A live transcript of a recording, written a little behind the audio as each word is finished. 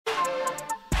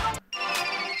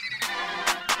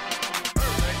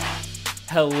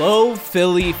Hello,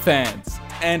 Philly fans,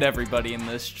 and everybody in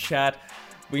this chat.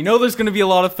 We know there's going to be a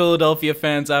lot of Philadelphia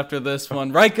fans after this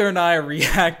one. Riker and I are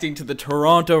reacting to the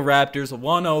Toronto Raptors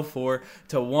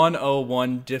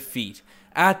 104-101 defeat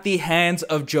at the hands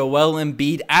of Joel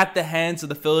Embiid, at the hands of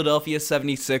the Philadelphia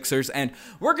 76ers, and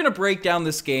we're going to break down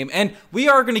this game, and we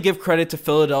are going to give credit to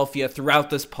Philadelphia throughout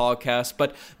this podcast,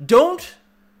 but don't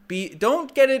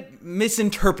get it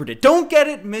misinterpreted. Don't get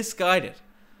it misguided.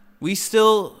 We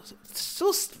still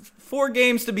 4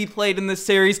 games to be played in this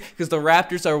series because the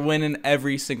Raptors are winning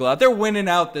every single out. They're winning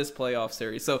out this playoff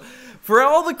series. So for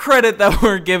all the credit that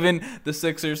we're giving the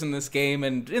Sixers in this game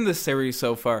and in this series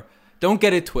so far, don't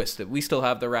get it twisted. We still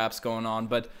have the Raps going on,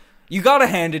 but you got to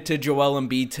hand it to Joel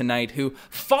Embiid tonight, who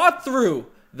fought through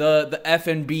the F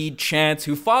and B chants,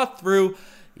 who fought through,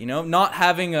 not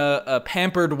having a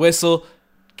pampered whistle.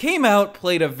 Came out,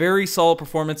 played a very solid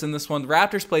performance in this one. The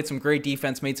Raptors played some great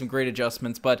defense, made some great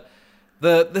adjustments, but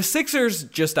the Sixers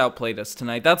just outplayed us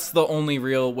tonight. That's the only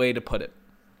real way to put it.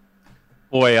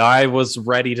 Boy, I was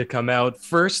ready to come out.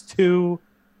 First 2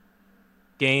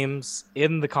 games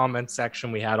in the comment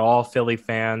section, we had all Philly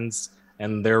fans,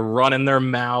 and they're running their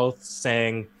mouths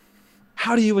saying,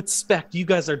 how do you expect? You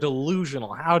guys are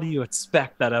delusional. How do you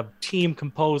expect that a team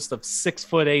composed of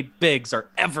 6'8" bigs are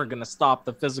ever going to stop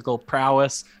the physical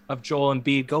prowess of Joel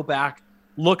Embiid? Go back,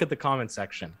 look at the comment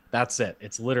section. That's it.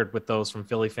 It's littered with those from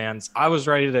Philly fans. I was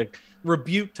ready to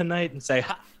rebuke tonight and say,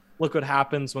 look what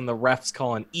happens when the refs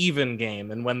call an even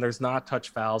game and when there's not touch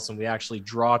fouls and we actually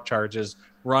draw charges,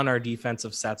 run our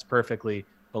defensive sets perfectly.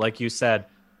 But like you said,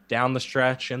 down the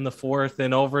stretch in the fourth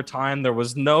in overtime, there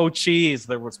was no cheese.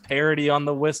 There was parity on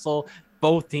the whistle.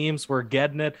 Both teams were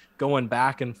getting it, going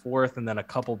back and forth, and then a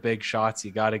couple big shots.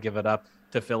 You got to give it up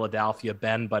to Philadelphia,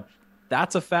 Ben. But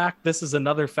that's a fact. This is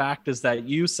another fact, is that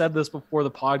you said this before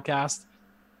the podcast.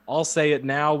 I'll say it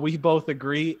now. We both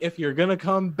agree. If you're going to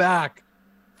come back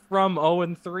from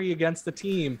 0-3 against the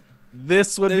team,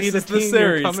 this would be the team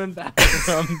you're coming back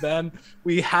from, Ben.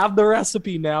 We have the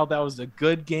recipe now. That was a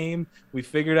good game. We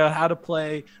figured out how to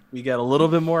play. We get a little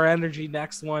bit more energy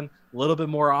next one, a little bit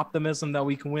more optimism that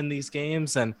we can win these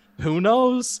games. And who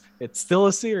knows? It's still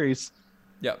a series.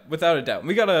 Yeah, without a doubt.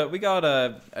 We got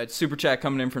a super chat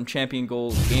coming in from Champion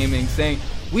Gold Gaming saying,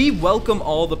 we welcome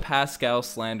all the Pascal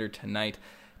slander tonight.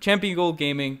 Champion Gold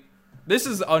Gaming, this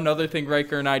is another thing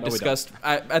Riker and I discussed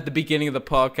at the beginning of the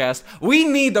podcast. We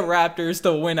need the Raptors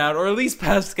to win out, or at least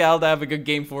Pascal to have a good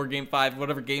Game 4, Game 5,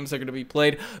 whatever games are going to be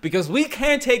played, because we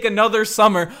can't take another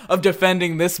summer of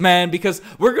defending this man, because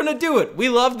we're going to do it. We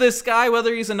love this guy,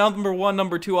 whether he's a number 1,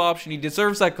 number 2 option. He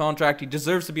deserves that contract. He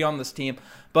deserves to be on this team.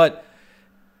 But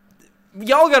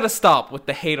y'all got to stop with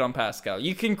the hate on Pascal.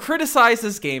 You can criticize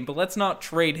his game, but let's not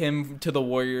trade him to the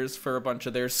Warriors for a bunch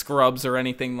of their scrubs or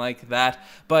anything like that.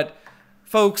 But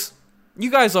folks, you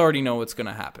guys already know what's going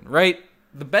to happen, right?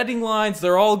 The betting lines,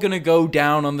 they're all going to go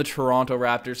down on the Toronto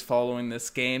Raptors following this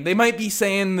game. They might be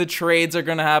saying the trades are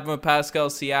going to happen with Pascal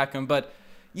Siakam, but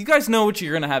you guys know what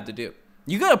you're going to have to do.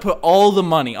 You got to put all the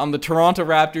money on the Toronto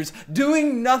Raptors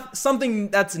doing something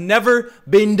that's never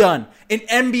been done in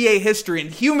NBA history, in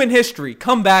human history.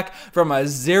 Come back from a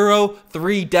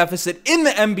 0-3 deficit in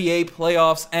the NBA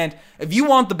playoffs. And if you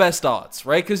want the best odds,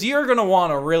 right, because you're going to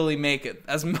want to really make it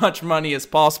as much money as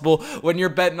possible when you're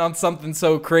betting on something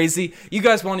so crazy, you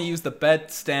guys want to use the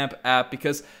BetStamp app,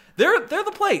 because they're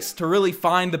the place to really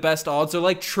find the best odds. They're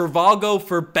like Trivago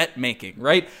for bet making,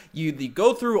 right? You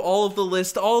go through all of the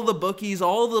list, all the bookies,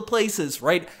 all the places,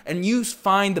 right? And you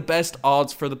find the best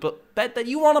odds for the bet that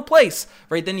you want to place,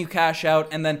 right? Then you cash out,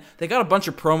 and then they got a bunch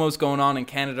of promos going on in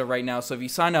Canada right now. So if you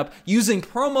sign up using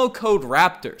promo code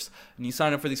Raptors and you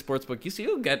sign up for the sportsbook,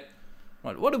 you'll get,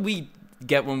 what did we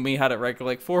get when we had it right,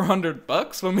 like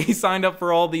 $400 when we signed up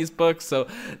for all these books. So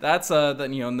that's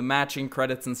the matching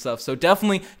credits and stuff. So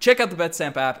definitely check out the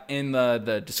BetStamp app in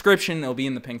the description. It'll be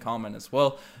in the pinned comment as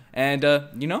well. And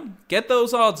get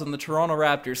those odds on the Toronto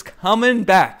Raptors coming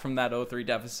back from that 0-3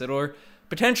 deficit, or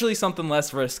potentially something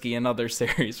less risky in other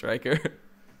series, Riker.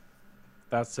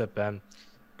 That's it, Ben.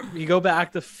 You go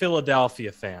back to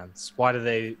Philadelphia fans. Why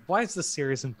is this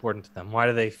series important to them? Why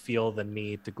do they feel the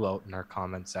need to gloat in our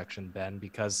comment section, Ben?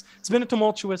 Because it's been a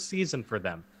tumultuous season for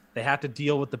them. They had to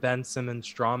deal with the Ben Simmons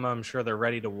drama. I'm sure they're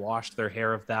ready to wash their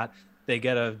hair of that. They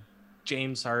get a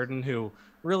James Harden who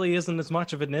really isn't as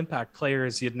much of an impact player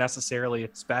as you'd necessarily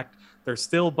expect. They're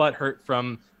still butthurt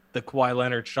from the Kawhi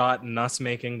Leonard shot and us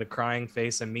making the crying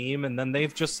face a meme. And then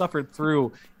they've just suffered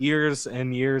through years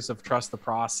and years of trust the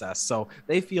process. So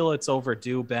they feel it's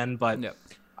overdue, Ben. But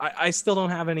I still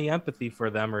don't have any empathy for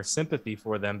them or sympathy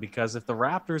for them, because if the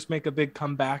Raptors make a big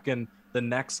comeback in the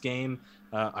next game,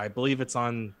 I believe it's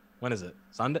on, when is it?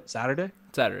 Saturday?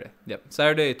 Saturday. Yep.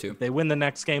 Saturday at 2. If they win the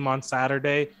next game on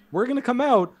Saturday, we're going to come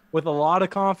out with a lot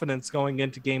of confidence going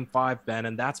into game 5, Ben.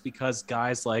 And that's because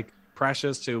guys like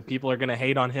Precious, who people are going to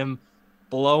hate on him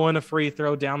blowing a free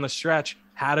throw down the stretch,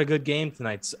 had a good game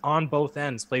tonight on both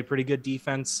ends, played pretty good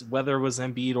defense, whether it was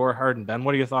Embiid or Harden. Ben,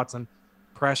 what are your thoughts on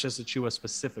Precious Achiuwa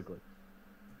specifically?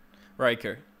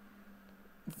 Riker,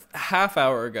 half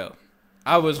hour ago,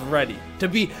 I was ready to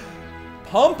be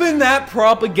pumping that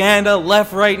propaganda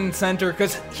left, right, and center,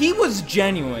 because he was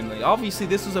genuinely, obviously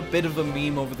this was a bit of a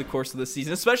meme over the course of the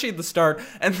season, especially at the start,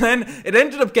 and then it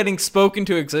ended up getting spoken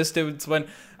to existence when,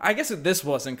 I guess this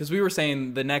wasn't, because we were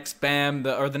saying the next Bam,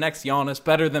 or the next Giannis,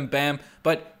 better than Bam,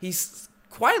 but he's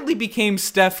quietly became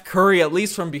Steph Curry, at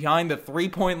least from behind the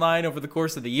three-point line over the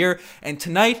course of the year, and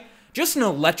tonight, just an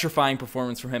electrifying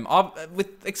performance from him,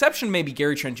 with exception maybe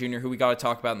Gary Trent Jr., who we got to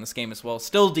talk about in this game as well,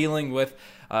 still dealing with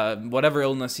whatever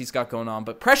illness he's got going on.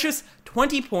 But Precious,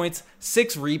 20 points,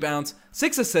 6 rebounds,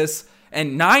 6 assists,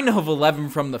 and 9 of 11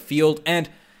 from the field. And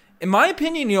in my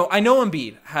opinion, I know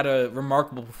Embiid had a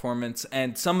remarkable performance,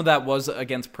 and some of that was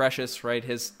against Precious, right?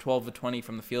 His 12 of 20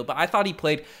 from the field. But I thought he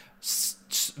played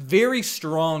very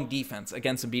strong defense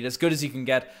against Embiid, as good as you can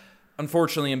get.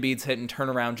 Unfortunately, Embiid's hitting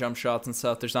turnaround jump shots and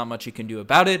stuff. There's not much you can do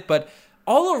about it. But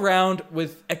all around,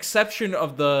 with exception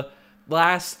of the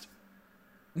last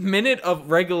minute of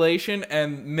regulation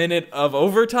and minute of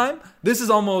overtime, this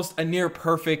is almost a near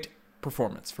perfect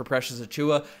performance for Precious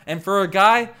Achiuwa. And for a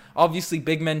guy, obviously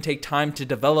big men take time to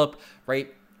develop,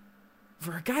 right?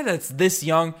 For a guy that's this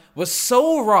young, was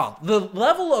so raw.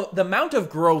 The amount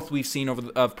of growth we've seen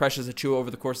of Precious Achiuwa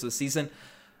over the course of the season,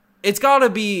 it's got to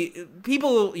be,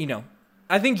 people,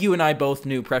 I think you and I both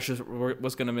knew Precious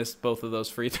was going to miss both of those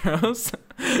free throws,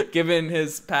 given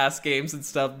his past games and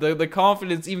stuff. The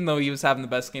confidence, even though he was having the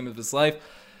best game of his life,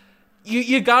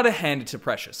 you got to hand it to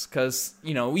Precious, because,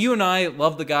 you and I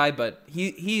love the guy, but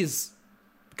he's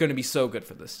going to be so good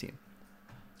for this team.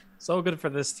 So good for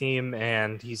this team,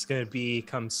 and he's going to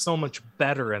become so much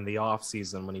better in the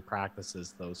offseason when he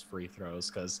practices those free throws,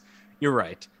 because you're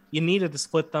right. You needed to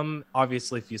split them.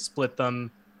 Obviously, if you split them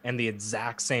and the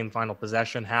exact same final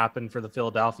possession happened for the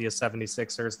Philadelphia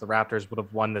 76ers, the Raptors would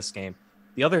have won this game.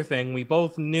 The other thing, we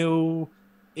both knew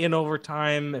in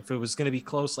overtime, if it was going to be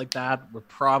close like that, we're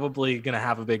probably going to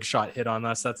have a big shot hit on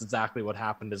us. That's exactly what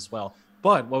happened as well.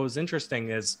 But what was interesting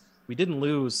is we didn't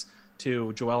lose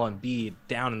to Joel Embiid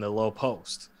down in the low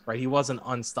post, right? He wasn't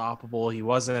unstoppable. He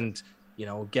wasn't,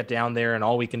 get down there and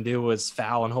all we can do is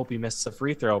foul and hope he misses a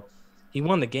free throw. He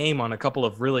won the game on a couple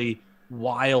of really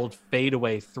wild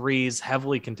fadeaway threes,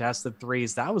 heavily contested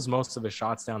threes. That was most of his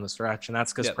shots down the stretch, and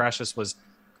that's because Precious was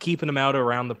keeping him out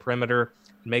around the perimeter,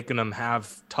 making him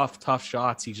have tough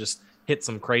shots. He just hit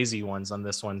some crazy ones on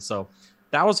this one. So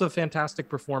that was a fantastic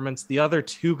performance. The other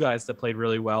two guys that played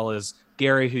really well is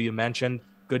Gary, who you mentioned,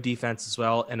 good defense as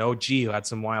well, and OG, who had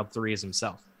some wild threes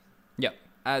himself. Yeah,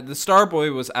 the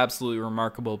Starboy was absolutely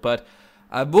remarkable, but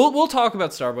we'll talk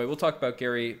about Starboy. We'll talk about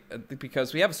Gary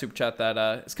because we have a super chat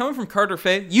that is coming from Carter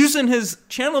Fay, using his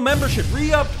channel membership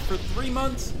re-upped for 3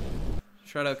 months.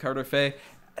 Shout out Carter Fay,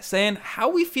 saying, how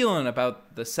we feeling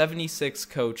about the 76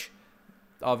 coach,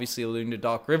 obviously alluding to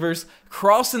Doc Rivers,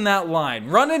 crossing that line,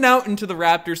 running out into the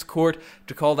Raptors court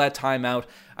to call that timeout.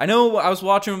 I know I was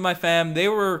watching with my fam. They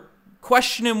were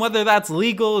questioning whether that's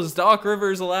legal. Is Doc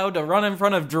Rivers allowed to run in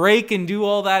front of Drake and do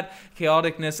all that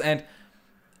chaoticness? And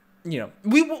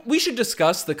we should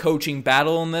discuss the coaching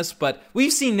battle in this, but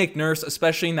we've seen Nick Nurse,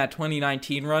 especially in that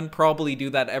 2019 run, probably do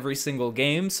that every single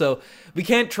game, so we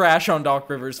can't trash on Doc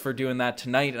Rivers for doing that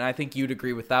tonight, and I think you'd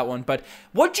agree with that one. But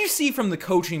what'd you see from the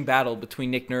coaching battle between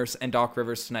Nick Nurse and Doc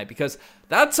Rivers tonight? Because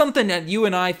that's something that you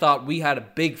and I thought we had a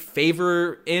big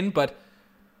favor in, but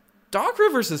Doc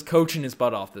Rivers is coaching his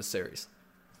butt off this series.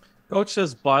 Coached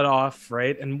his butt off,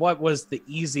 right? And what was the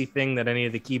easy thing that any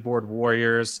of the keyboard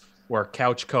warriors or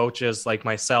couch coaches like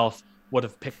myself would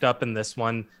have picked up in this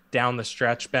one down the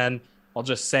stretch, Ben? I'll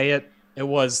just say it. It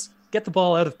was get the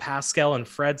ball out of Pascal and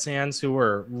Fred's hands, who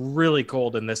were really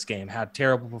cold in this game, had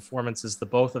terrible performances, the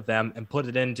both of them, and put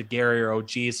it into Gary or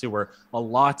OGs, who were a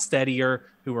lot steadier,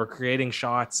 who were creating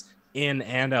shots in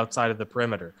and outside of the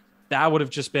perimeter. That would have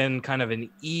just been kind of an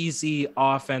easy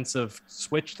offensive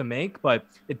switch to make, but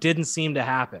it didn't seem to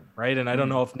happen, right? And I don't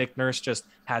know if Nick Nurse just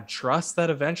had trust that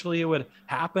eventually it would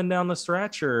happen down the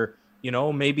stretch, or,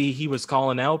 maybe he was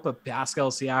calling out, but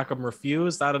Pascal Siakam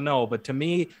refused. I don't know. But to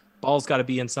me, ball's got to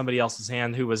be in somebody else's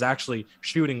hand who was actually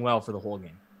shooting well for the whole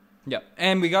game. Yep,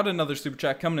 and we got another super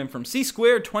chat coming in from C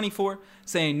Squared 24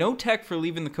 saying no tech for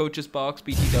leaving the coach's box.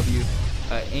 BTW.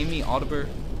 Amy Audibert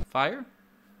fire.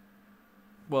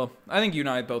 Well, I think you and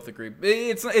I both agree.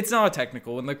 It's not a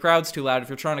technical. When the crowd's too loud, if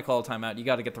you're trying to call a timeout, you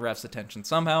got to get the ref's attention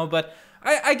somehow. But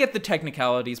I get the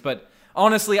technicalities. But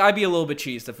honestly, I'd be a little bit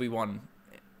cheesed if we won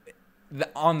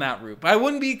on that route. But I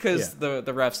wouldn't be because the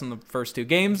refs in the first two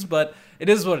games. But it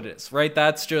is what it is, right?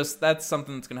 That's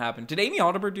something that's going to happen. Did Amy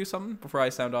Audibert do something before I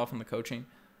sound off on the coaching?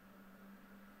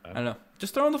 I don't know.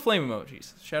 Just throw in the flame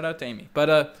emojis. Shout out to Amy.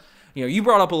 But, you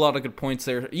brought up a lot of good points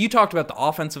there. You talked about the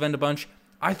offensive end a bunch.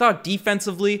 I thought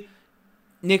defensively,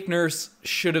 Nick Nurse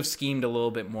should have schemed a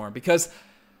little bit more because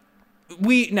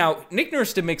Nick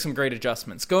Nurse did make some great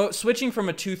adjustments. Switching from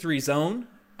a 2-3 zone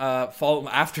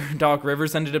after Doc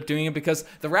Rivers ended up doing it because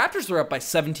the Raptors were up by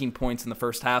 17 points in the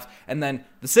first half, and then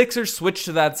the Sixers switched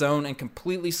to that zone and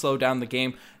completely slowed down the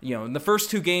game. In the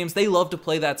first two games, they love to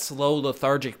play that slow,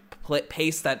 lethargic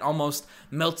pace that almost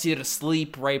melts you to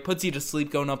sleep, right? Puts you to sleep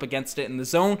going up against it. And the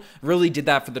zone really did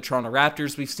that for the Toronto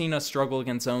Raptors. We've seen us struggle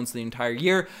against zones the entire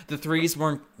year. The threes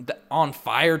weren't on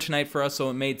fire tonight for us, so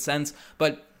it made sense.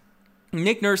 But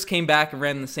Nick Nurse came back and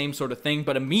ran the same sort of thing.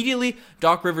 But immediately,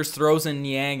 Doc Rivers throws in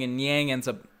Niang, and Niang ends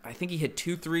up, I think he hit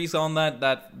 2 threes on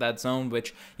that zone,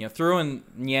 which, threw in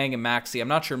Niang and Maxey. I'm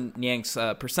not sure Niang's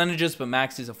percentages, but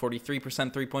Maxey's a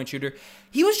 43% three-point shooter.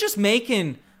 He was just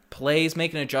making plays,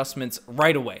 making adjustments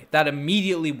right away. That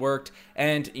immediately worked.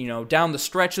 And, down the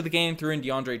stretch of the game, threw in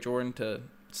DeAndre Jordan to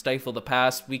stifle the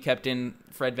pass. We kept in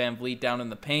Fred VanVleet down in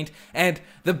the paint. And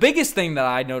the biggest thing that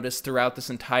I noticed throughout this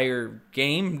entire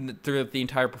game, throughout the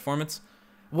entire performance,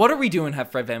 what are we doing have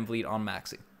Fred VanVleet on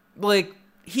Maxey?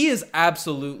 He is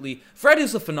Fred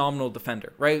is a phenomenal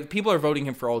defender, right? People are voting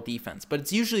him for all defense, but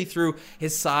it's usually through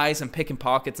his size and picking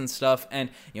pockets and stuff. And,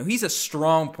 he's a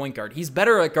strong point guard. He's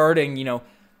better at guarding,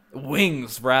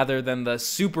 wings rather than the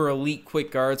super elite quick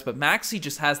guards, but Maxey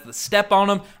just has the step on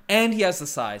him and he has the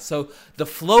size. So the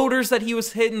floaters that he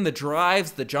was hitting, the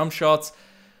drives, the jump shots,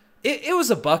 it was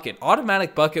a bucket,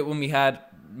 automatic bucket when we had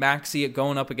Maxey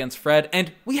going up against Fred.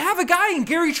 And we have a guy in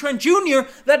Gary Trent Jr.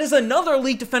 that is another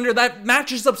elite defender that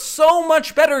matches up so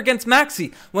much better against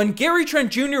Maxey. When Gary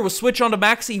Trent Jr. was switched on to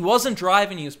Maxey, he wasn't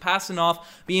driving, he was passing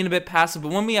off, being a bit passive.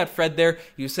 But when we had Fred there,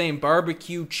 he was saying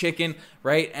barbecue chicken,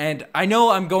 right? And I know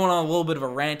I'm going on a little bit of a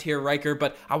rant here, Riker,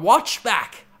 but I watched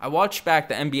back the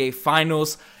NBA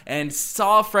Finals and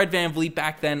saw Fred VanVleet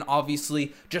back then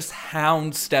obviously just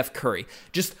hound Steph Curry.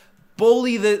 Just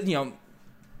bully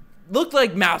looked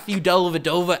like Matthew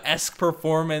Dellavedova-esque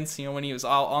performance, when he was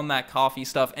all on that coffee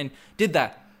stuff and did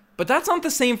that. But that's not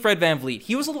the same Fred VanVleet.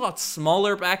 He was a lot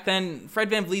smaller back then. Fred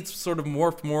VanVleet's sort of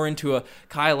morphed more into a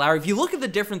Kyle Lowry. If you look at the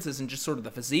differences in just sort of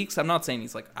the physiques, I'm not saying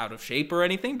he's out of shape or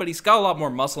anything, but he's got a lot more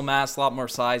muscle mass, a lot more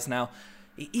size now.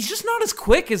 He's just not as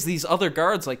quick as these other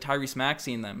guards like Tyrese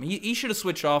Maxey and them. He should have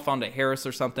switched off onto Harris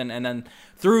or something and then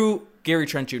threw Gary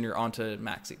Trent Jr. onto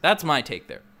Maxey. That's my take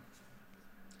there.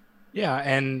 Yeah,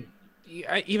 and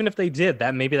even if they did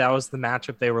that, maybe that was the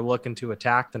matchup they were looking to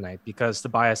attack tonight because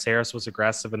Tobias Harris was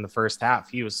aggressive in the first half.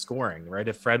 He was scoring, right?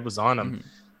 If Fred was on him,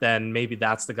 then maybe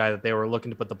that's the guy that they were looking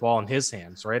to put the ball in his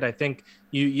hands, right? I think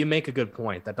you make a good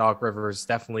point that Doc Rivers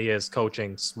definitely is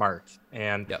coaching smart.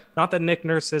 And not that Nick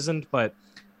Nurse isn't, but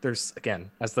there's,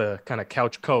 again, as the kind of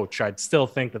couch coach, I'd still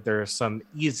think that there are some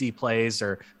easy plays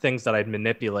or things that I'd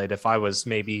manipulate if I was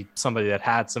maybe somebody that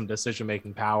had some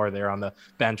decision-making power there on the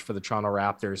bench for the Toronto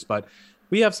Raptors. But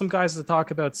we have some guys to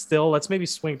talk about still. Let's maybe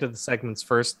swing to the segments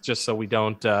first, just so we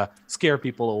don't scare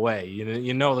people away.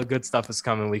 The good stuff is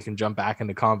coming. We can jump back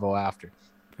into convo after.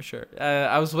 For sure.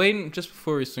 I was waiting, just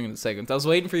before we swing to the segments, I was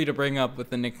waiting for you to bring up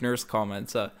with the Nick Nurse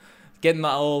comments, getting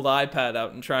the old iPad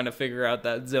out and trying to figure out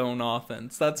that zone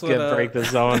offense. That's what break the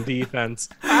zone defense.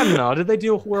 I don't know. Did they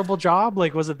do a horrible job?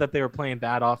 Was it that they were playing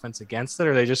bad offense against it,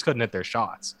 or they just couldn't hit their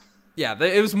shots? Yeah,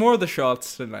 it was more the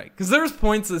shots tonight. Because there was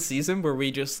points this season where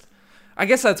we just, I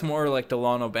guess that's more like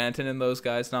Delano Banton and those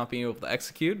guys not being able to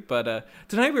execute. But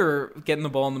tonight we were getting the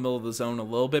ball in the middle of the zone a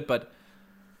little bit. But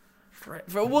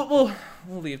we'll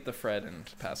leave the Fred and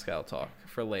Pascal talk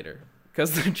for later.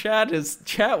 Because the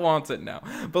chat wants it now.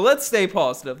 But let's stay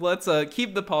positive. Let's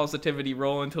keep the positivity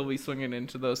rolling until we swing it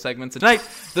into those segments. Tonight,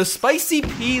 the spicy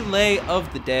P-lay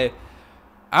of the day.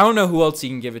 I don't know who else you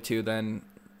can give it to than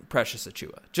Precious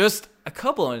Achiuwa. Just a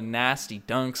couple of nasty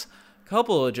dunks. A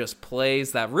couple of just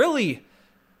plays that really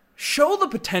show the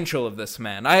potential of this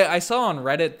man. I saw on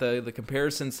Reddit the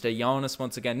comparisons to Giannis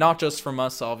once again. Not just from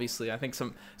us, obviously. I think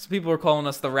some people were calling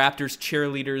us the Raptors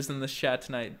cheerleaders in this chat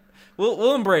tonight.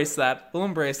 We'll embrace that. We'll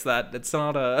embrace that. It's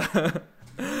not a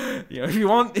if you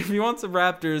want some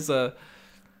Raptors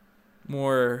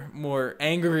more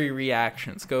angry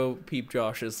reactions, go peep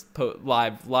Josh's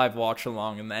live watch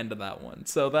along in the end of that one.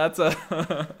 So that's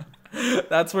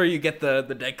that's where you get the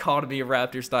dichotomy of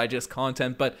Raptors Digest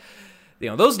content. But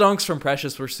those dunks from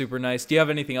Precious were super nice. Do you have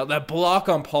anything else? That block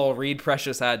on Paul Reed,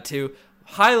 Precious had too.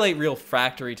 Highlight reel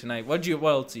factory tonight. What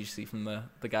else did you see from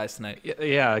the guys tonight?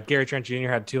 Yeah, Gary Trent Jr.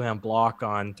 had a two-hand block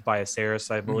on Tobias Harris,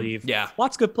 I believe. Yeah.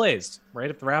 Lots of good plays, right?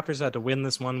 If the Raptors had to win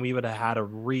this one, we would have had a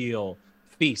real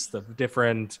feast of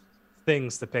different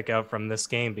things to pick out from this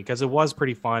game, because it was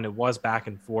pretty fun. It was back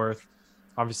and forth.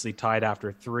 Obviously tied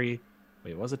after 3.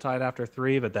 Wait, was it tied after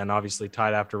 3? But then obviously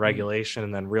tied after regulation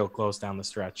and then real close down the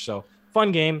stretch. So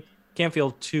fun game. Can't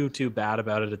feel too bad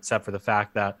about it, except for the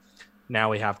fact that now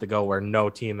we have to go where no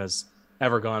team has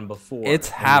ever gone before. It's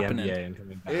happening.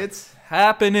 It's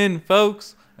happening,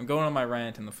 folks. I'm going on my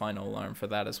rant in the final alarm for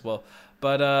that as well.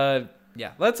 But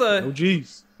yeah, let's oh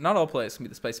geez. Not all plays can be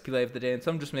the spicy play of the day, and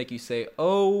some just make you say,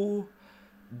 oh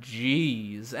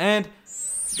geez. And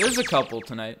there's a couple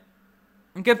tonight.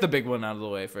 Get the big one out of the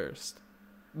way first.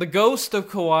 The ghost of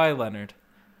Kawhi Leonard.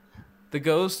 The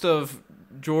ghost of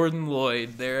Jordan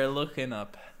Lloyd. They're looking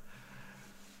up.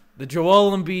 The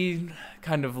Joel Embiid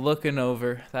kind of looking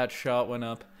over. That shot went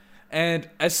up. And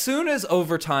as soon as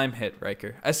overtime hit,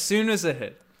 Riker, as soon as it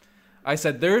hit, I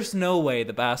said, there's no way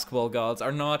the basketball gods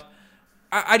are not...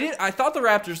 I thought the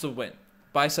Raptors would win,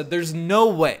 but I said, there's no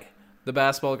way the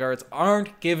basketball guards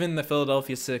aren't giving the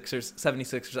Philadelphia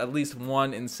 76ers at least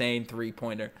one insane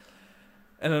three-pointer.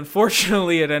 And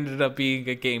unfortunately, it ended up being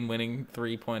a game-winning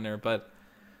three-pointer. But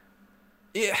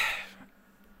yeah,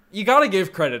 you got to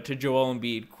give credit to Joel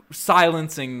Embiid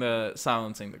silencing the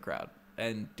crowd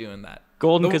and doing that.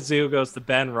 Golden Kazoo goes to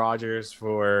Ben Rogers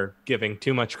for giving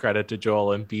too much credit to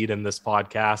Joel Embiid in this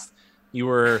podcast. You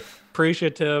were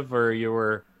appreciative, or you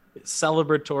were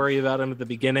celebratory about him at the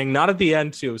beginning, not at the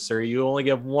end too, sir. You only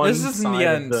give one. This isn't the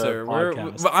end, sir.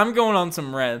 Podcast. I'm going on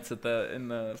some rants in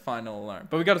the final alarm,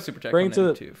 but we got a super chat coming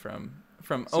in too from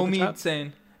Omid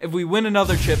saying, if we win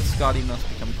another chip, Scotty must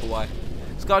become Kawhi.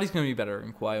 Scotty's gonna be better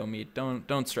than Kawhi, Omid.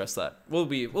 Don't stress that. We'll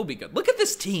be good. Look at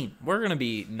this team. We're gonna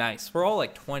be nice. We're all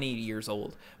like 20 years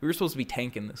old. We were supposed to be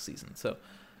tanking this season, so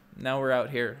now we're out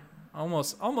here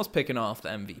almost picking off the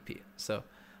MVP. So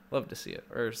love to see it,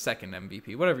 or second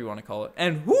MVP, whatever you want to call it.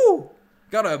 And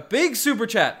got a big super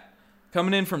chat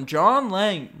coming in from John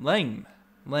Lang.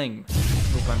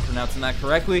 Hope I'm pronouncing that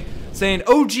correctly. Saying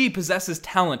OG possesses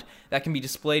talent that can be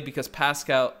displayed because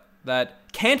Pascal.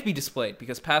 That can't be displayed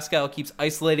because Pascal keeps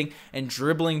isolating and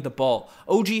dribbling the ball.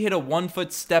 OG hit a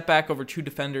 1-foot step back over 2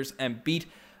 defenders and beat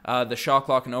the shot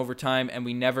clock in overtime, and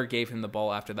we never gave him the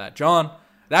ball after that. John,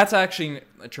 that's actually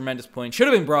a tremendous point. Should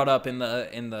have been brought up in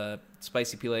the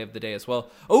spicy play of the day as well.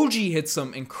 OG hit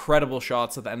some incredible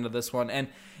shots at the end of this one, and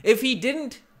if he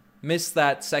didn't miss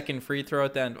that second free throw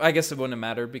at the end, I guess it wouldn't have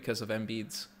mattered because of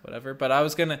Embiid's whatever. But I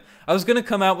was gonna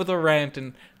come out with a rant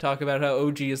and talk about how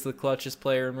OG is the clutchest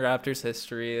player in Raptors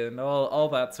history and all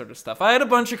that sort of stuff. I had a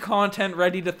bunch of content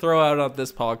ready to throw out on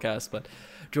this podcast, but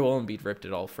Joel Embiid ripped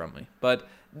it all from me. But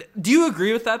do you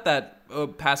agree with that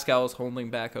Pascal is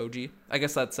holding back OG? I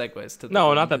guess that segues to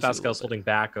no, not that Pascal's holding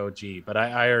back OG, but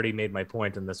I already made my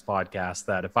point in this podcast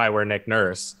that if I were Nick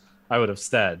Nurse, I would have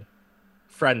said,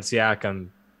 Fred and Siakam,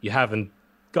 you haven't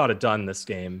got it done this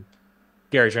game.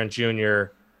 Gary Trent Jr.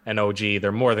 and OG,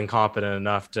 they're more than competent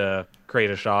enough to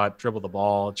create a shot, dribble the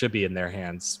ball. It should be in their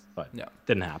hands, but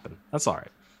didn't happen. That's all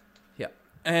right. Yeah.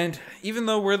 And even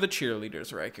though we're the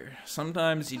cheerleaders, Riker,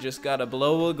 sometimes you just got to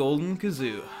blow a golden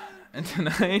kazoo. And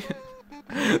tonight,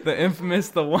 the infamous,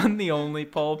 the one, the only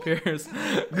Paul Pierce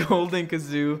Golden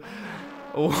Kazoo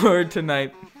Award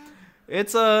tonight.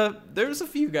 There's a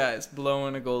few guys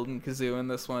blowing a golden kazoo in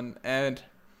this one, and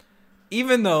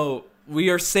even though we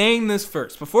are saying this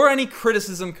first, before any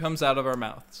criticism comes out of our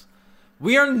mouths,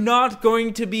 we are not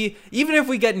going to be, even if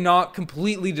we get not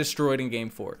completely destroyed in Game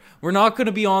 4, we're not going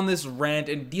to be on this rant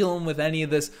and dealing with any of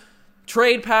this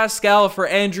trade Pascal for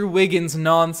Andrew Wiggins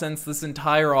nonsense this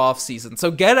entire offseason.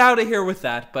 So get out of here with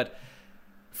that. But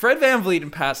Fred VanVleet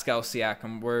and Pascal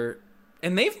Siakam were,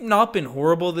 and they've not been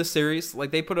horrible this series. Like,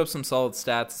 they put up some solid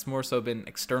stats. It's more so been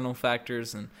external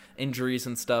factors and injuries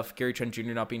and stuff. Gary Trent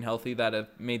Jr. not being healthy that have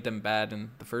made them bad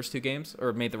in the first 2 games,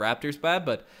 or made the Raptors bad.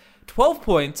 But 12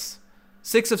 points,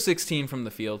 6 of 16 from the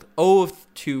field, 0 of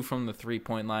 2 from the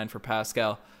 3-point line for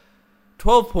Pascal.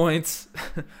 12 points,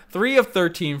 3 of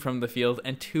 13 from the field,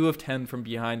 and 2 of 10 from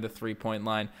behind the 3-point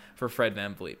line for Fred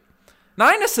VanVleet.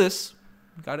 9 assists.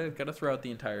 Gotta throw out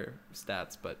the entire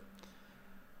stats, but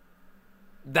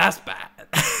that's bad.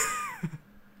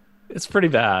 It's pretty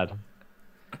bad.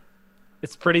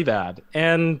 It's pretty bad.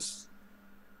 And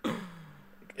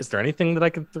is there anything that I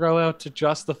could throw out to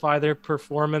justify their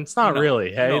performance? Not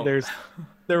really. Hey, No.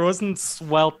 there wasn't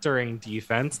sweltering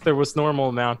defense. There was normal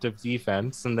amount of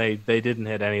defense, and they didn't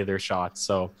hit any of their shots.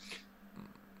 So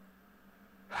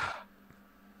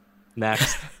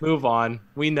next, move on.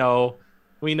 We know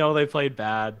they played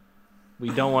bad. We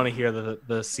don't want to hear the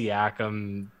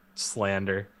Siakam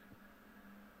slander.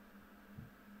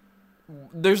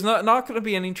 There's not going to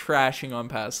be any trashing on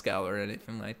Pascal or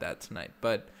anything like that tonight,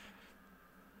 but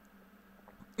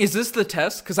is this the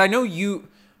test? Because I know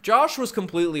Josh was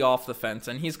completely off the fence,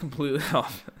 and he's completely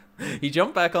off. He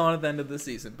jumped back on at the end of the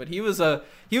season, but he was a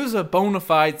bona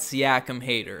fide Siakam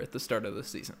hater at the start of the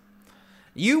season.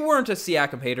 You weren't a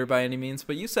Siakam hater by any means,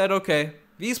 but you said, okay,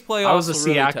 these playoffs. I was a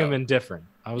Siakam really indifferent.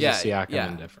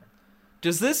 Indifferent.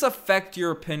 Does this affect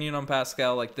your opinion on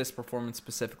Pascal, like this performance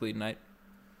specifically tonight?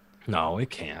 No, it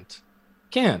can't.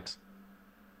 Can't.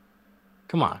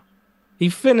 Come on. He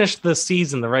finished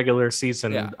the regular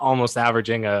season, almost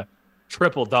averaging a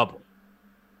triple-double.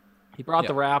 He brought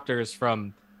the Raptors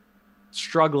from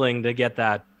struggling to get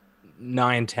that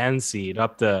 9-10 seed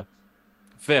up to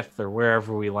 5th or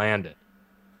wherever we landed,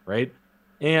 right?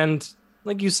 And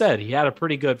like you said, he had a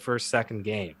pretty good second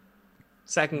game.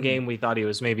 Second game, we thought he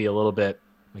was maybe a little bit,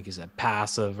 like you said,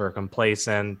 passive or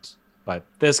complacent. But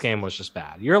this game was just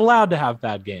bad. You're allowed to have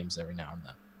bad games every now and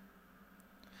then.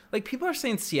 Like, people are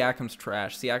saying Siakam's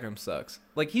trash. Siakam sucks.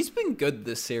 Like, he's been good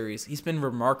this series. He's been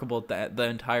remarkable at the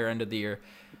entire end of the year.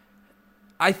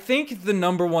 I think the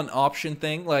number one option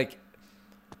thing, like,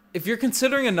 if you're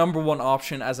considering a number one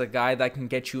option as a guy that can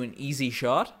get you an easy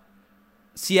shot,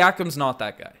 Siakam's not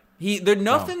that guy.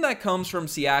 Nothing that comes from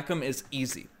Siakam is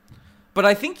easy. But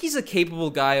I think he's a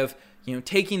capable guy of,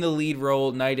 taking the lead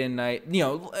role night in, night,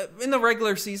 in the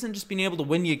regular season, just being able to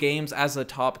win you games as a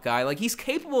top guy. Like, he's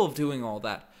capable of doing all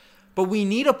that. But we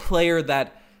need a player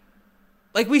that,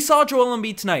 like we saw Joel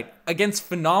Embiid tonight against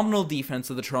phenomenal defense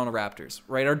of the Toronto Raptors,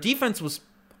 right? Our defense was,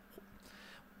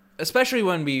 especially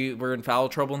when we were in foul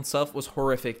trouble and stuff, was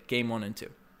horrific game 1 and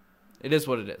 2. It is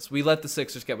what it is. We let the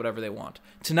Sixers get whatever they want.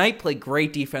 Tonight, played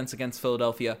great defense against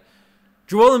Philadelphia.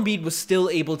 Joel Embiid was still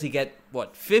able to get,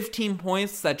 15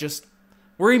 points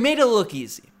where he made it look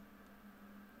easy.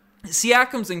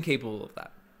 Siakam's incapable of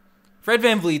that. Fred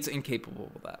VanVleet's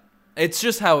incapable of that. It's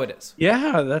just how it is.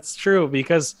 Yeah, that's true,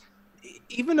 because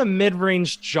even a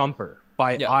mid-range jumper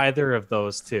by either of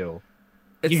those two,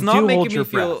 it's not making me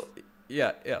feel...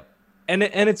 Yeah. And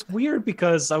it's weird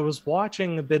because I was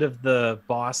watching a bit of the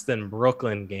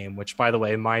Boston-Brooklyn game, which, by the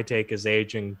way, my take is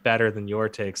aging better than your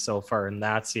take so far in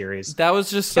that series. That was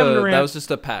just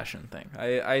a passion thing.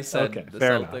 I said okay, the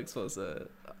Celtics was a...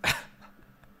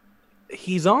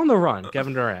 He's on the run,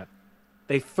 Kevin Durant.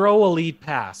 They throw a lead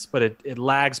pass, but it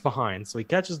lags behind. So he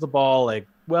catches the ball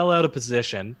well out of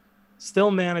position,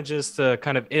 still manages to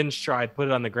kind of in stride, put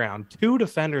it on the ground. 2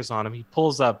 defenders on him. He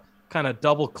pulls up, kind of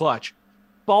double clutch.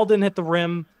 Ball didn't hit the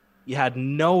rim. You had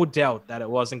no doubt that it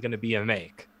wasn't going to be a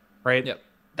make, right? Yep.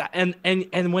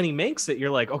 And when he makes it, you're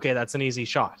like, okay, that's an easy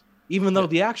shot. Even though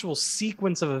the actual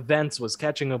sequence of events was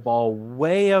catching a ball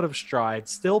way out of stride,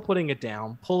 still putting it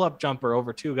down, pull-up jumper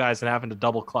over 2 guys and having to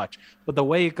double clutch. But the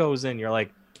way it goes in, you're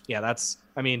like, yeah,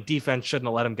 defense shouldn't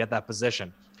have let him get that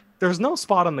position. There's no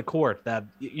spot on the court that,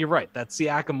 you're right, that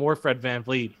Siakam or Fred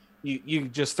VanVleet, you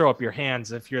just throw up your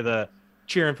hands if you're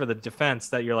cheering for the defense,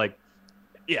 that you're like,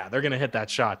 yeah, they're going to hit that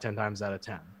shot 10 times out of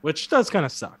 10, which does kind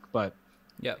of suck, but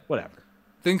whatever.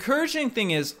 The encouraging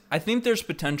thing is, I think there's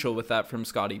potential with that from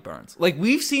Scotty Barnes. Like,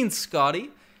 we've seen Scotty,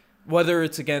 whether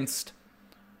it's against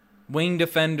wing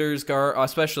defenders,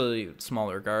 especially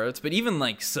smaller guards, but even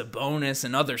like Sabonis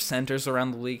and other centers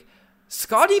around the league,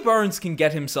 Scotty Barnes can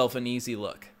get himself an easy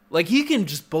look. Like, he can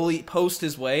just post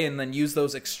his way and then use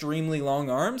those extremely long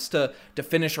arms to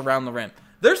finish around the rim.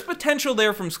 There's potential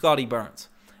there from Scotty Barnes.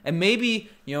 And maybe,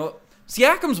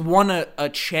 Siakam's won a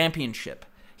championship.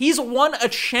 He's won a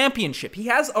championship. He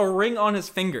has a ring on his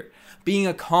finger, being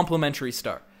a complimentary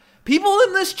star. People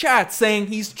in this chat saying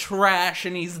he's trash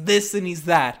and he's this and he's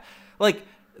that. Like,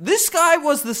 this guy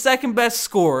was the second best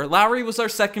scorer. Lowry was our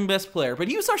second best player, but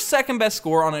he was our second best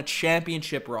scorer on a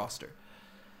championship roster.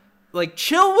 Like,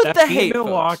 chill with the hate,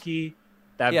 Milwaukee,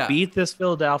 folks. Beat this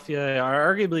Philadelphia,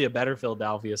 arguably a better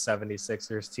Philadelphia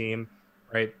 76ers team,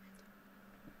 right?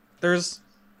 There's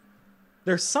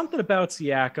something about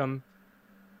Siakam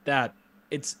that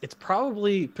it's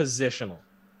probably positional,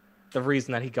 the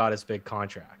reason that he got his big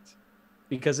contract.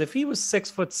 Because if he was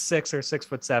 6'6" or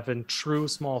 6'7", true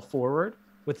small forward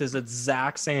with his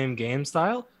exact same game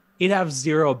style, he'd have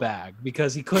zero bag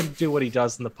because he couldn't do what he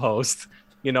does in the post.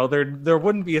 There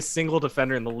wouldn't be a single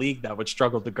defender in the league that would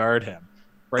struggle to guard him.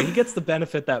 right? He gets the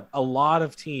benefit that a lot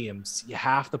of teams, you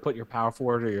have to put your power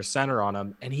forward or your center on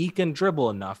him, and he can dribble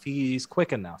enough. He's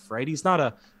quick enough, right? He's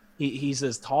not he's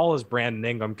as tall as Brandon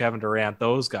Ingram, Kevin Durant,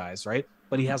 those guys, right?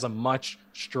 But he has a much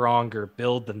stronger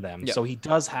build than them. Yep. So he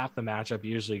does have the matchup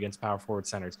usually against power forward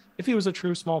centers. If he was a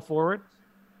true small forward,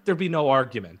 there'd be no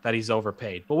argument that he's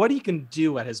overpaid. But what he can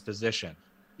do at his position,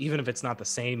 even if it's not the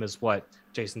same as what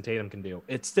Jason Tatum can do,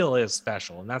 it still is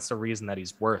special. And that's the reason that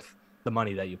he's worth the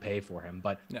money that you pay for him.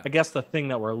 But I guess the thing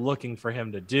that we're looking for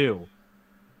him to do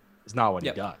is not what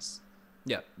he does.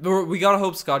 Yeah, we gotta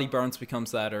hope Scotty Barnes becomes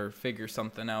that or figure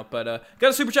something out. But got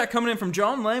a super chat coming in from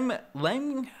John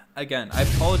Lang. Again, I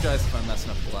apologize if I'm messing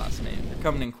up the last name. They're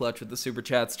coming in clutch with the super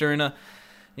chats during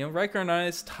Riker and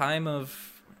I's time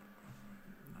of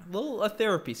a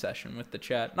therapy session with the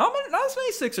chat. Not as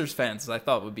many Sixers fans as I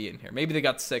thought would be in here. Maybe they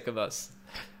got sick of us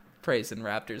praising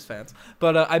Raptors fans.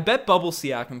 But I bet Bubble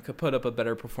Siakam could put up a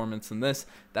better performance than this.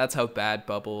 That's how bad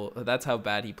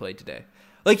he played today.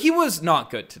 Like, he was not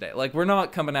good today. Like, we're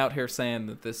not coming out here saying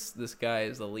that this guy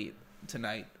is elite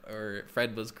tonight or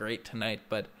Fred was great tonight,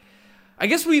 but I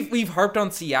guess we've harped on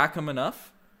Siakam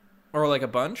enough, or like a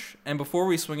bunch. And before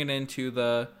we swing it we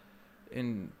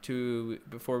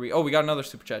got another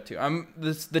super chat too.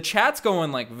 The chat's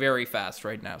going like very fast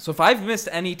right now. So if I've missed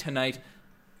any tonight,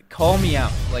 call me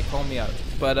out.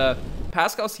 But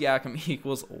Pascal Siakam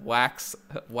equals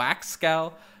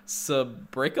Waxcal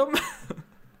Subricum.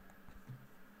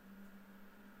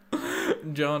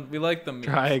 John, we like them.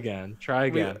 Try again.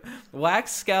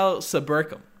 Waxcal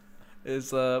Subricum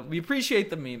is we appreciate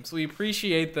the memes. We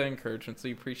appreciate the encouragements.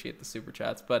 We appreciate the super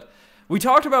chats. But we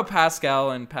talked about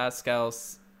Pascal and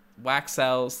Pascal's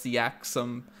Waxal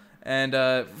Siakam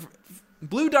and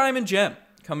Blue Diamond Gem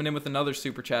coming in with another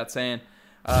super chat saying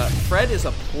Fred is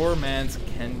a poor man's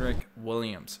Kenrich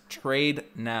Williams. Trade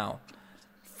now.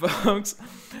 Folks,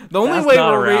 the only way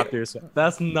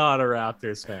that's not a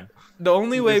Raptors fan. The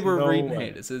only way we're reading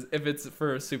hate is if it's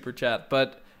for a super chat.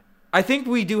 But I think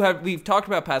we've talked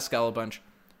about Pascal a bunch.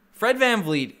 Fred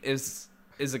VanVleet is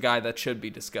a guy that should be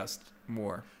discussed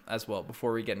more as well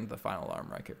before we get into the final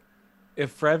alarm record.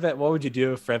 What would you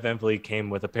do if Fred VanVleet came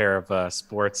with a pair of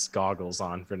sports goggles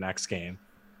on for next game?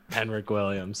 Kenrich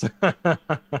Williams.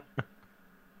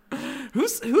 Who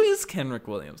is Kenrich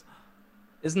Williams?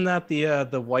 Isn't that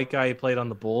the white guy who played on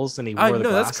the Bulls and he wore the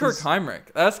glasses? That's Kirk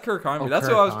Heinrich. That's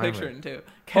what I was picturing too.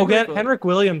 Kenrich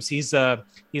Williams. He's on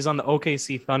the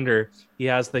OKC Thunder. He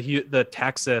has the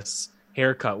Texas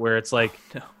haircut where it's like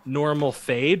normal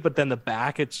fade, but then the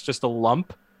back it's just a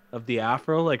lump of the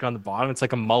afro. Like on the bottom, it's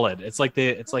like a mullet. It's like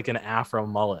an afro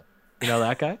mullet. You know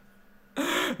that guy?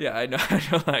 Yeah, I know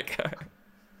that guy.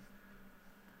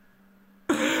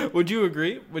 Would you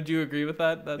agree? Would you agree with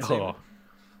that?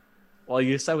 Well,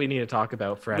 you said we need to talk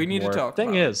about Fred. We need to talk.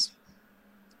 Thing is,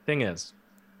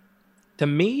 to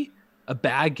me, a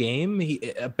bad game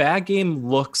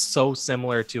looks so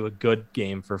similar to a good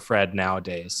game for Fred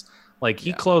nowadays. Like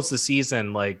he closed the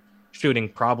season like shooting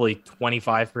probably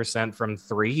 25% from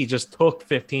three. He just took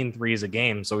 15 threes a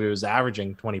game, so he was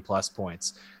averaging 20 plus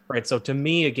points. Right. So to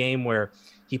me, a game where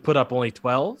he put up only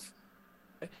 12.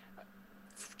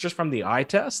 Just from the eye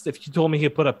test, if you told me he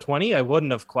put up 20, I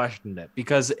wouldn't have questioned it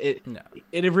because it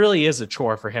really is a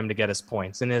chore for him to get his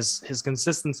points, and his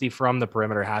consistency from the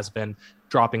perimeter has been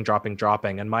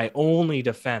dropping. And my only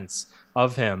defense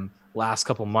of him last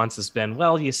couple months has been,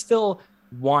 well, you still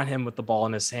want him with the ball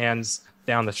in his hands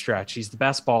down the stretch. He's the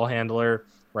best ball handler,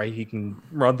 right? He can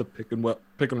run the pick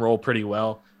and roll pretty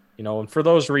well, and for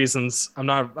those reasons, I'm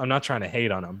not trying to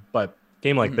hate on him, but a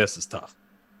game like this is tough.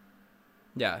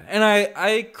 Yeah, and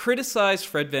I criticized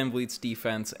Fred VanVleet's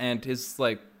defense and his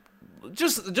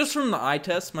just from the eye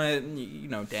test.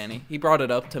 Danny, he brought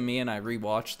it up to me, and I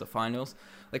rewatched the finals.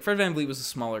 Like Fred VanVleet was a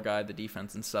smaller guy, the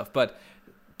defense and stuff, but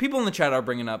people in the chat are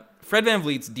bringing up Fred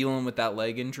VanVleet's dealing with that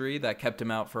leg injury that kept him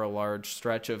out for a large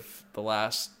stretch of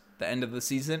the end of the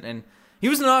season, and he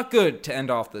was not good to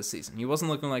end off this season. He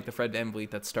wasn't looking like the Fred VanVleet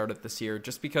that started this year,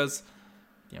 just because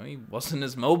he wasn't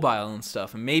as mobile and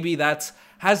stuff. And maybe that's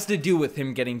has to do with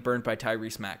him getting burnt by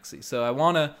Tyrese Maxey. So I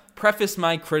want to preface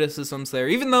my criticisms there,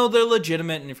 even though they're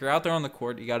legitimate. And if you're out there on the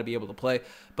court, you got to be able to play.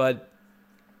 But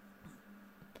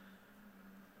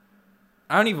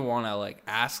I don't even want to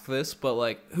ask this,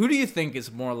 but who do you think is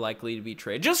more likely to be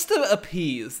traded? Just to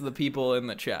appease the people in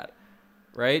the chat,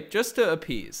 right? Just to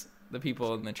appease the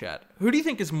people in the chat. Who do you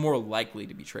think is more likely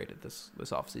to be traded this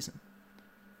offseason?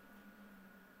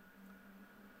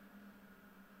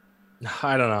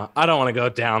 I don't know. I don't want to go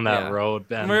down that road,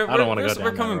 Ben. I don't want to go down that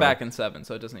road. We're coming back in 7,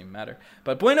 so it doesn't even matter.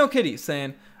 But Bueno Kitty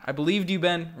saying, I believed you,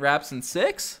 Ben. Raps in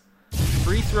 6?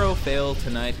 free throw fail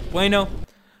tonight. Bueno,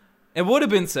 it would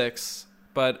have been 6,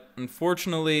 but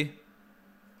unfortunately,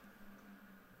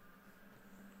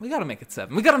 we got to make it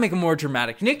 7. We got to make it more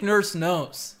dramatic. Nick Nurse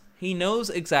knows. He knows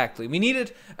exactly. We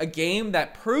needed a game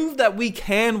that proved that we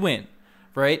can win,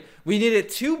 right? We needed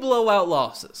 2 blowout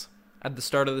losses at the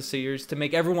start of the series to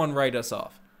make everyone write us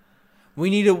off. We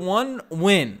needed 1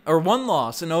 win or 1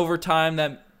 loss in overtime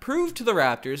that proved to the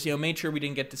Raptors, made sure we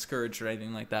didn't get discouraged or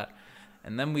anything like that.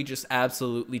 And then we just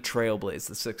absolutely trailblazed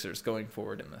the Sixers going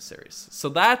forward in this series. So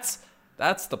that's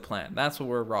the plan. That's what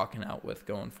we're rocking out with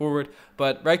going forward.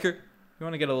 But Riker, you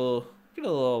want to get a little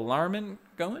alarming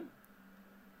going?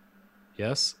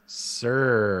 Yes,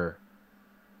 sir.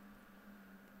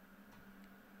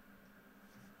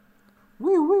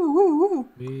 Woo woo woo woo.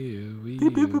 Wee wee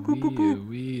Beep, beep, wee boop, boop, boop.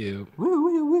 wee Woo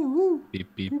woo woo woo.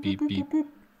 beep beep beep beep.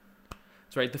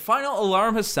 That's right. The final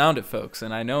alarm has sounded, folks,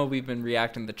 and I know we've been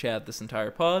reacting to chat this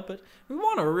entire pod, but we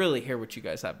want to really hear what you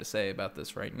guys have to say about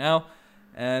this right now.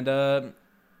 And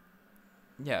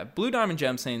yeah, Blue Diamond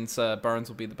Gem saying Barnes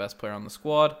will be the best player on the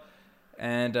squad,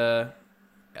 and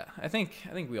yeah, I think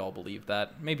we all believe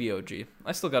that. Maybe OG.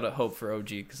 I still got a hope for OG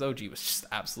because OG was just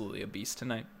absolutely a beast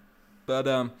tonight.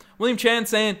 But William Chan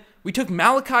saying we took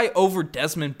Malachi over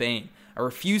Desmond Bane. I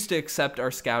refuse to accept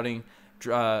our scouting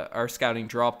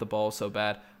dropped the ball so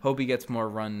bad. Hope he gets more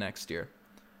run next year.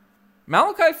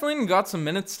 Malachi Flynn got some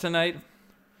minutes tonight.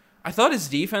 I thought his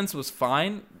defense was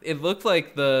fine. It looked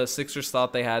like the Sixers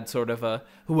thought they had sort of a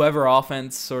whoever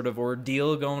offense sort of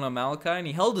ordeal going on Malachi, and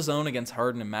he held his own against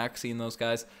Harden and Maxey and those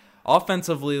guys.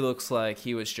 Offensively, looks like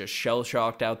he was just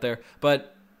shell-shocked out there.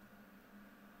 But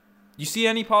you see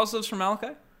any positives from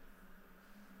Malachi?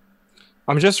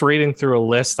 I'm just reading through a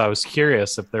list. I was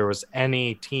curious if there was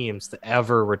any teams to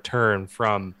ever return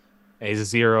from a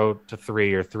 0-3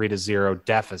 or 3-0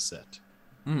 deficit.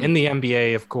 In the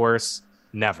NBA, of course,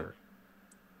 never.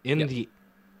 In the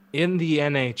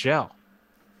NHL,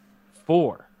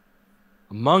 4.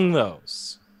 Among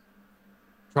those,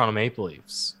 Toronto Maple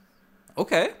Leafs.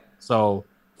 Okay. So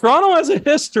Toronto has a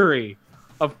history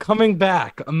of coming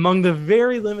back among the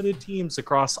very limited teams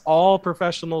across all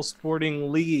professional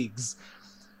sporting leagues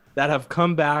that have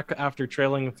come back after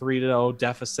trailing a 3-0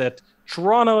 deficit.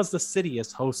 Toronto as the city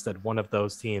has hosted one of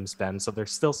those teams, Ben, so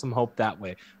there's still some hope that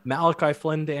way. Malachi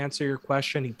Flynn, to answer your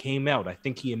question, he came out. I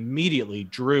think he immediately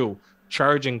drew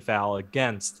charging foul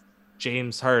against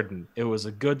James Harden. It was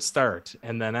a good start.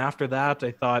 And then after that,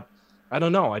 I thought, I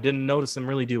don't know, I didn't notice him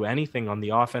really do anything on the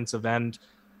offensive end.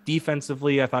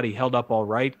 Defensively, I thought he held up all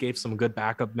right, gave some good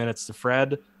backup minutes to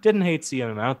Fred. Didn't hate seeing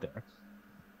him out there.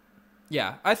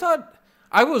 Yeah,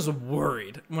 I was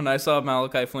worried when I saw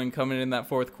Malachi Flynn coming in that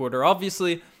fourth quarter.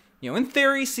 Obviously, in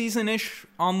theory, season-ish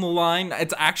on the line.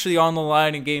 It's actually on the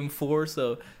line in Game 4,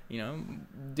 so,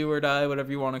 do or die,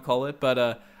 whatever you want to call it.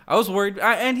 But I was worried,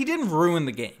 and he didn't ruin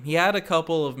the game. He had a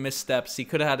couple of missteps. He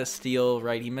could have had a steal,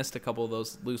 right? He missed a couple of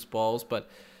those loose balls, but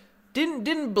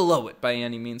didn't blow it by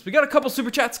any means. We got a couple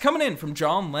super chats coming in from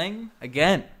John Lang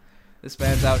again. This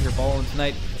man's out here balling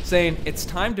tonight, saying it's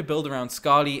time to build around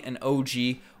Scotty and OG.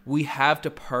 We have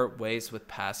to part ways with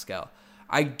Pascal.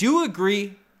 I do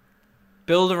agree,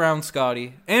 build around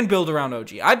Scotty and build around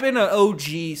OG. I've been an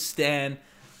OG stan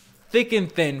thick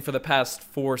and thin for the past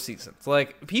 4 seasons.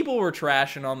 Like, people were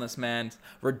trashing on this man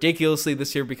ridiculously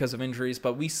this year because of injuries,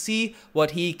 but we see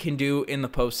what he can do in the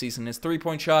postseason. His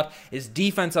three-point shot, his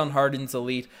defense on Harden's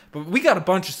elite. But we got a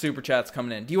bunch of super chats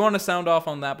coming in. Do you want to sound off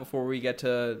on that before we get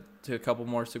to a couple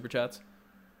more super chats?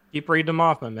 Keep reading them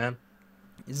off, my man.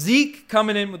 Zeke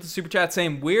coming in with the super chat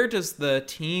saying, where does the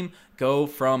team go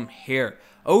from here?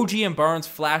 OG and Barnes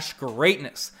flash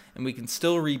greatness, and we can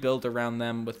still rebuild around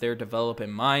them with their develop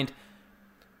in mind.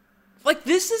 Like,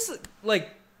 this is,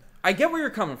 like, I get where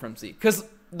you're coming from, Zeke, because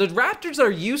the Raptors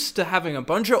are used to having a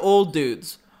bunch of old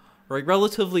dudes, right,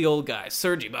 relatively old guys.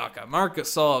 Serge Ibaka, Marc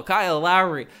Gasol, Kyle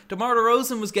Lowry. DeMar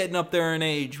DeRozan was getting up there in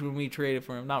age when we traded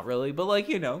for him. Not really, but, like,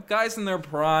 guys in their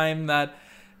prime that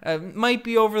might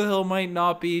be over the hill, might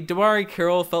not be. Damari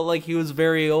Carroll felt like he was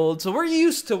very old. So we're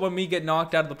used to when we get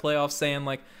knocked out of the playoffs saying,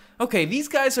 like, okay, these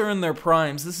guys are in their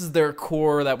primes. This is their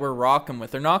core that we're rocking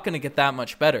with. They're not going to get that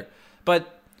much better.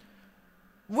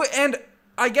 And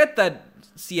I get that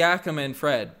Siakam and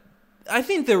Fred, I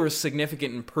think there were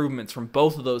significant improvements from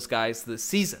both of those guys this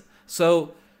season.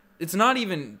 So it's not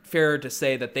even fair to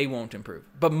say that they won't improve.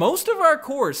 But most of our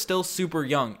core is still super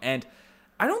young, and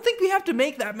I don't think we have to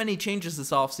make that many changes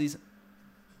this offseason.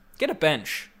 Get a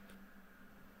bench.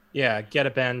 Yeah, get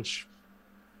a bench.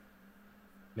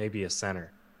 Maybe a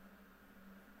center.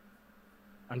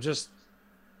 I'm just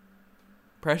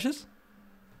Precious?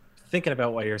 thinking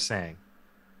about what you're saying.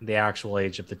 the actual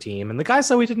age of the team. And the guys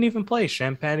that we didn't even play,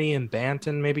 Champagny and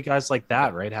Banton, maybe guys like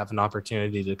that, right, have an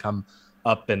opportunity to come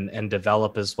up and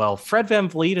develop as well. Fred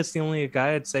VanVleet is the only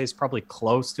guy I'd say is probably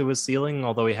close to his ceiling,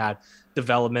 although he had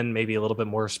development, maybe a little bit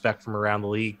more respect from around the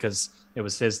league because it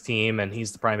was his team and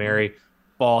he's the primary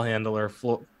ball handler,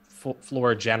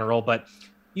 floor general. But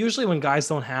usually when guys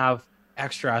don't have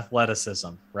extra athleticism,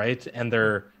 right, and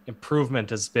their improvement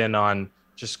has been on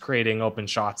just creating open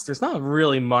shots, there's not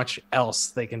really much else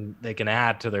they can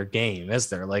add to their game, is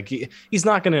there? Like he's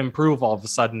not going to improve all of a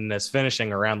sudden in his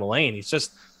finishing around the lane. He's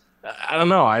just, I don't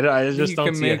know. I just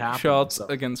don't see it happen. Shots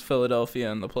against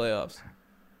Philadelphia in the playoffs.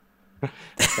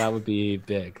 That would be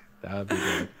big. That would be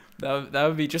big. That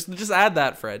would be just add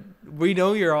that, Fred. We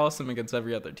know you're awesome against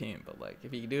every other team, but like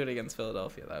if you can do it against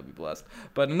Philadelphia, that would be blessed.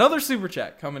 But another super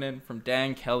chat coming in from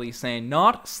Dan Kelly saying,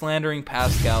 not slandering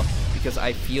Pascal because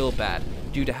I feel bad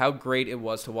due to how great it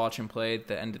was to watch him play at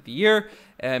the end of the year,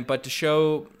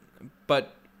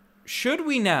 but should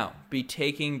we now be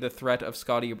taking the threat of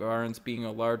Scotty Barnes being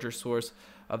a larger source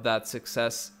of that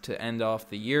success to end off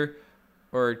the year,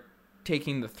 or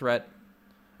taking the threat?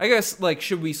 I guess, like,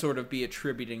 should we sort of be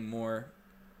attributing more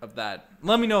of that?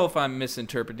 Let me know if I'm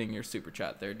misinterpreting your super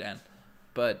chat there, Dan.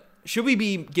 But should we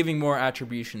be giving more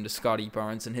attribution to Scotty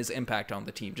Barnes and his impact on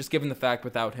the team, just given the fact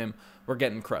without him, we're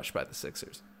getting crushed by the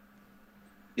Sixers?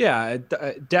 Yeah,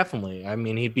 definitely. I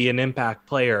mean, he'd be an impact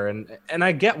player, and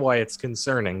I get why it's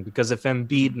concerning, because if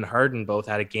Embiid and Harden both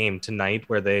had a game tonight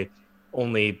where they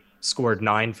only scored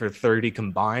 9 for 30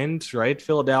 combined, right,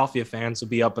 Philadelphia fans would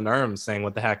be up in arms saying,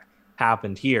 what the heck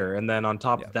happened here? And then on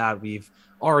top of that, we've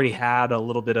already had a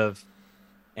little bit of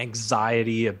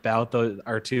anxiety about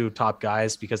our two top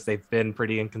guys because they've been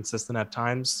pretty inconsistent at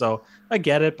times. So I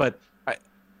get it, but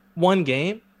one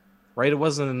game, right? It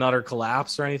wasn't an utter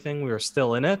collapse or anything. We were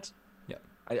still in it.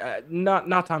 Yeah,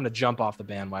 not time to jump off the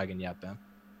bandwagon yet, Ben.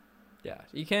 Yeah,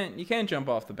 you can't jump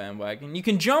off the bandwagon. You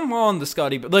can jump on the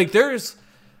Scotty, but like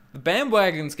the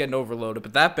bandwagon's getting overloaded,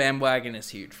 but that bandwagon is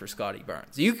huge for Scotty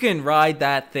Barnes. You can ride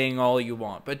that thing all you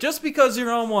want, but just because you're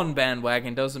on one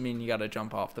bandwagon doesn't mean you got to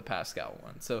jump off the Pascal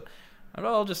one. So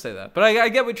I'll just say that. But I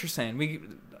get what you're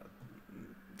saying.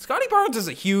 Scotty Barnes is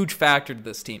a huge factor to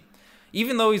this team.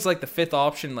 Even though he's like the fifth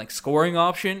option, like scoring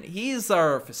option, he's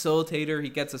our facilitator. He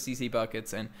gets us easy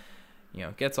buckets and,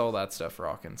 gets all that stuff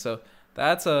rocking. So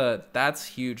that's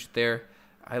huge there.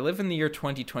 I live in the year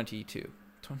 2022.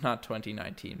 Not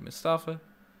 2019, Mustafa.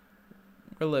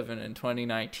 We're living in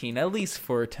 2019, at least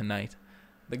for tonight.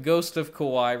 The ghost of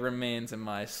Kawhi remains in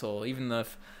my soul, even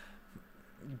if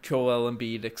Joel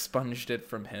Embiid expunged it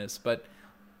from his. But,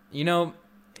 you knew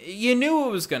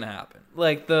it was going to happen.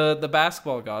 Like, the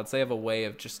basketball gods, they have a way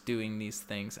of just doing these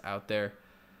things out there.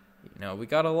 We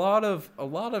got a lot of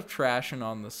trashing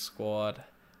on the squad.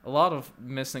 A lot of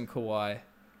missing Kawhi.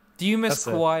 Do you miss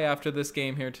Kawhi after this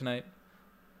game here tonight?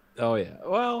 Oh, yeah.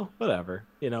 Well, whatever.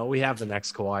 We have the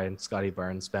next Kawhi and Scotty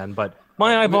Barnes, Ben, but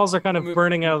my eyeballs are kind of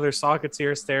burning out of their sockets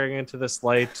here, staring into this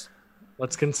light.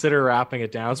 Let's consider wrapping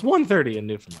it down. It's 1:30 in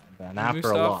Newfoundland, Ben,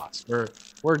 after a loss.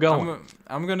 We're going.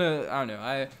 I'm going to, I don't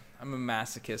know, I'm a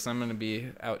masochist. I'm going to be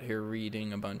out here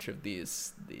reading a bunch of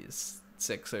these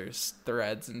Sixers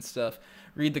threads and stuff.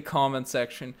 Read the comment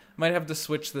section. Might have to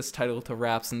switch this title to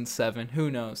Raps in 7.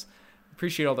 Who knows?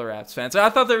 Appreciate all the Raps fans. I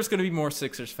thought there was going to be more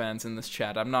Sixers fans in this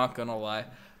chat. I'm not going to lie.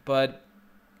 But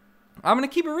I'm going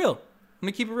to keep it real.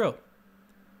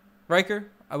 Riker,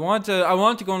 I want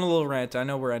to go on a little rant. I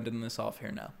know we're ending this off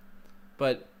here now.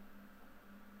 But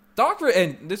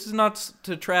and this is not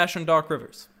to trash on Doc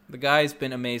Rivers. The guy's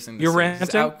been amazing. You're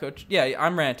ranting? Yeah,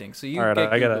 I'm ranting. So you all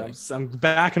right, I'm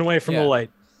backing away from the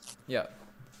light. Yeah.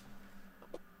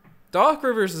 Doc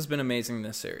Rivers has been amazing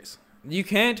this series. You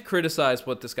can't criticize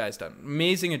what this guy's done.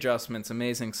 Amazing adjustments,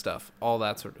 amazing stuff. All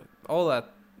that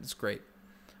is great.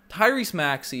 Tyrese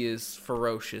Maxey is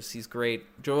ferocious. He's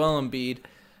great. Joel Embiid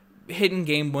hitting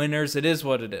game winners. It is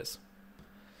what it is.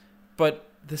 But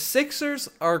the Sixers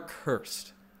are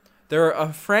cursed. They're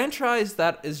a franchise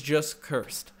that is just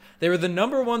cursed. They were the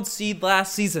number 1 seed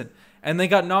last season, and they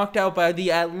got knocked out by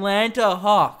the Atlanta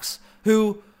Hawks,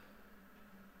 who,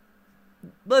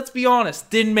 let's be honest,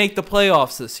 didn't make the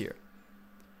playoffs this year.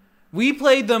 We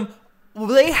played them.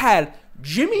 They had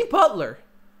Jimmy Butler,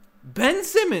 Ben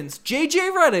Simmons,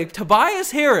 JJ Redick,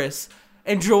 Tobias Harris,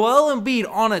 and Joel Embiid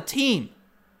on a team.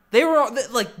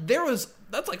 That's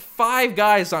like 5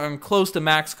 guys on close to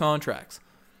max contracts.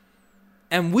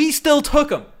 And we still took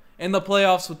them in the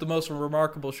playoffs with the most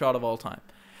remarkable shot of all time.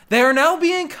 They are now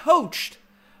being coached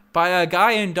by a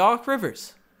guy in Doc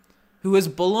Rivers who has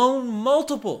blown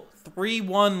multiple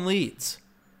 3-1 leads.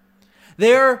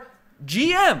 Their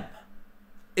GM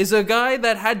is a guy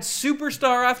that had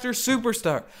superstar after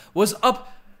superstar. Was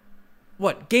up,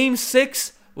 Game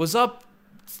 6 was up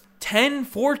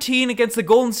 10-14 against the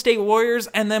Golden State Warriors,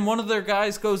 and then one of their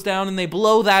guys goes down and they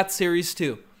blow that series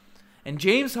too. And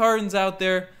James Harden's out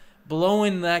there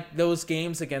blowing those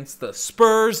games against the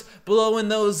Spurs, blowing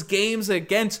those games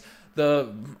against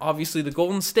obviously the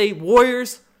Golden State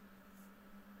Warriors.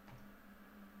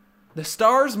 The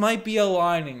stars might be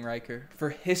aligning, Riker, for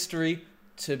history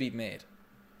to be made.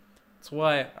 That's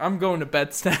why I'm going to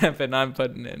BetStamp and I'm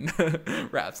putting in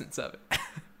Raps in 7.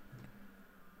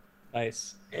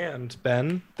 Nice. And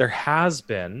Ben, there has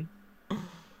been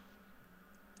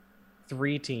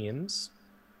 3 teams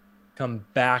come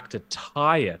back to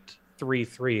tie it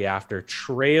 3-3 after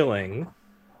trailing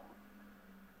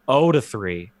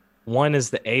 0-3. One is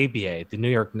the ABA, the New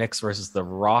York Knicks versus the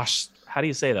how do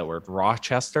you say that word?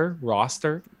 Rochester?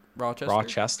 Rochester.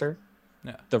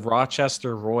 Yeah. The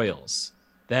Rochester Royals.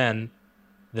 Then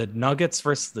the Nuggets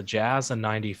versus the Jazz in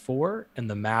 94 and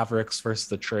the Mavericks versus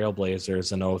the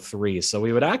Trailblazers in 03. So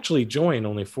we would actually join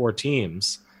only 4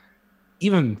 teams,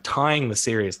 even tying the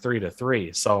series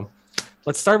 3-3. So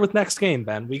let's start with next game,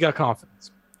 Ben. We got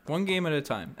confidence. One game at a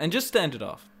time. And just to end it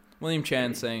off, William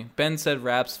Chan saying, Ben said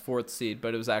Raps 4th seed,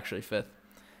 but it was actually 5th.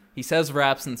 He says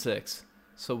Raps in 6.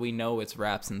 So we know it's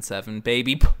Raps in 7,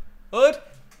 baby. Lock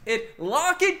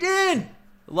it in.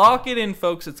 Lock it in,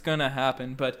 folks. It's going to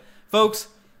happen. But, folks,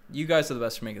 you guys are the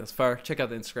best for making this far. Check out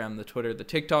the Instagram, the Twitter, the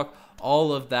TikTok,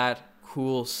 all of that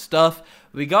cool stuff.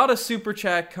 We got a super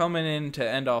chat coming in to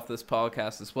end off this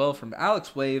podcast as well from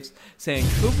Alex Waves saying,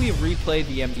 could we replay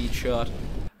the Embiid shot?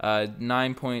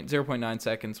 0.9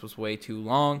 seconds was way too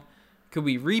long. Could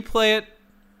we replay it?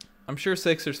 I'm sure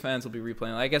Sixers fans will be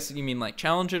replaying it. I guess you mean like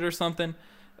challenge it or something.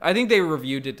 I think they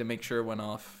reviewed it to make sure it went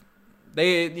off.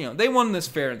 They won this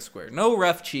fair and square. No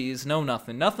ref cheese, no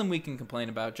nothing we can complain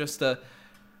about. Just the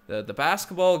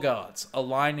basketball gods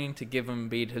aligning to give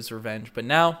Embiid his revenge. But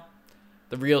now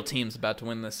the real team's about to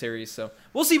win this series, so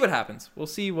we'll see what happens. We'll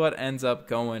see what ends up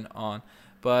going on.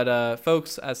 But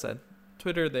folks, as said,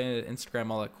 Twitter, the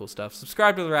Instagram, all that cool stuff.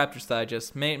 Subscribe to the Raptors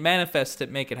Digest. Manifest it.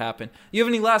 Make it happen. You have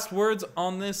any last words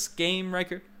on this game,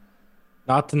 Riker?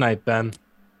 Not tonight, Ben.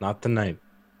 Not tonight.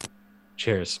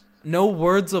 Cheers. No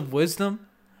words of wisdom?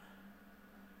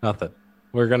 Nothing.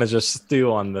 We're going to just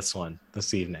stew on this one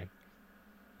this evening.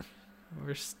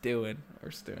 We're stewing.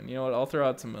 You know what? I'll throw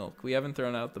out some milk. We haven't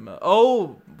thrown out the milk.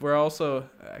 Oh, we're also...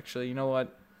 Actually, you know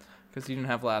what? Because you didn't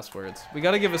have last words. We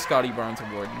got to give a Scotty Barnes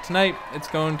award. And tonight, it's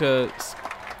going to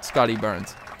Scotty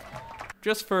Barnes.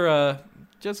 Just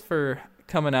for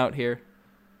coming out here.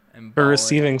 And for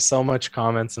receiving so much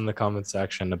comments in the comment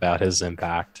section about his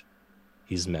impact.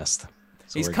 He's missed.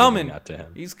 So he's coming.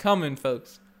 He's coming,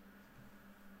 folks.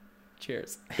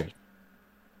 Cheers. Cheers.